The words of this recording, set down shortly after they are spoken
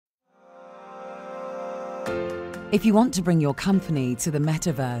If you want to bring your company to the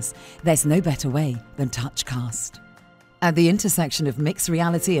metaverse, there's no better way than TouchCast. At the intersection of mixed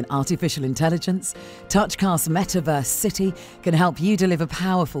reality and artificial intelligence, TouchCast Metaverse City can help you deliver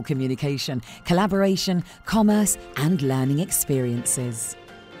powerful communication, collaboration, commerce, and learning experiences.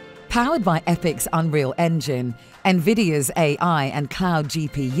 Powered by Epic's Unreal Engine, NVIDIA's AI and cloud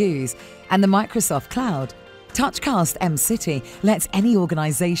GPUs, and the Microsoft Cloud, TouchCast M-City lets any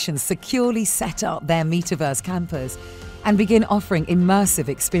organization securely set up their metaverse campus and begin offering immersive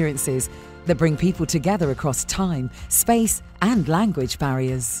experiences that bring people together across time, space, and language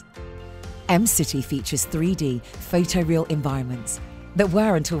barriers. M-City features 3D photoreal environments that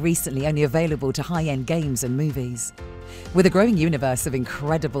were until recently only available to high-end games and movies. With a growing universe of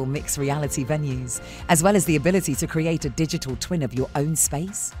incredible mixed reality venues, as well as the ability to create a digital twin of your own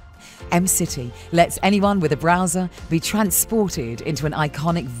space, M-City lets anyone with a browser be transported into an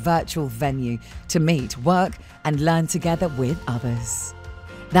iconic virtual venue to meet, work, and learn together with others.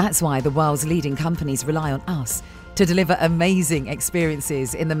 That's why the world's leading companies rely on us to deliver amazing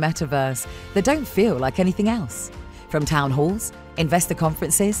experiences in the metaverse that don't feel like anything else. From town halls, investor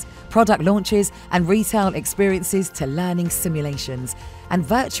conferences, product launches, and retail experiences to learning simulations and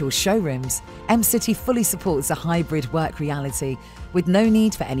virtual showrooms, M-City fully supports a hybrid work reality with no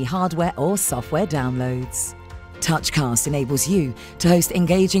need for any hardware or software downloads. TouchCast enables you to host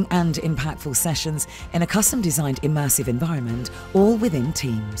engaging and impactful sessions in a custom-designed immersive environment, all within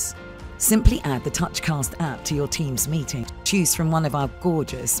Teams. Simply add the TouchCast app to your Teams meeting, choose from one of our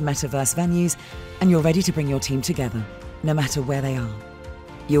gorgeous metaverse venues, and you're ready to bring your team together, no matter where they are.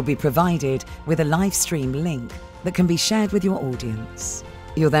 You'll be provided with a live stream link that can be shared with your audience.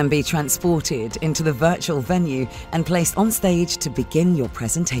 You'll then be transported into the virtual venue and placed on stage to begin your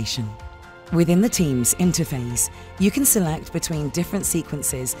presentation. Within the Teams interface, you can select between different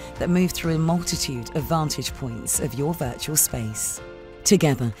sequences that move through a multitude of vantage points of your virtual space.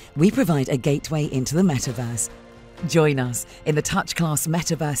 Together, we provide a gateway into the metaverse. Join us in the TouchCast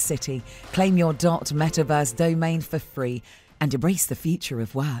Metaverse City, claim your .metaverse domain for free, and embrace the future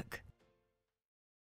of work.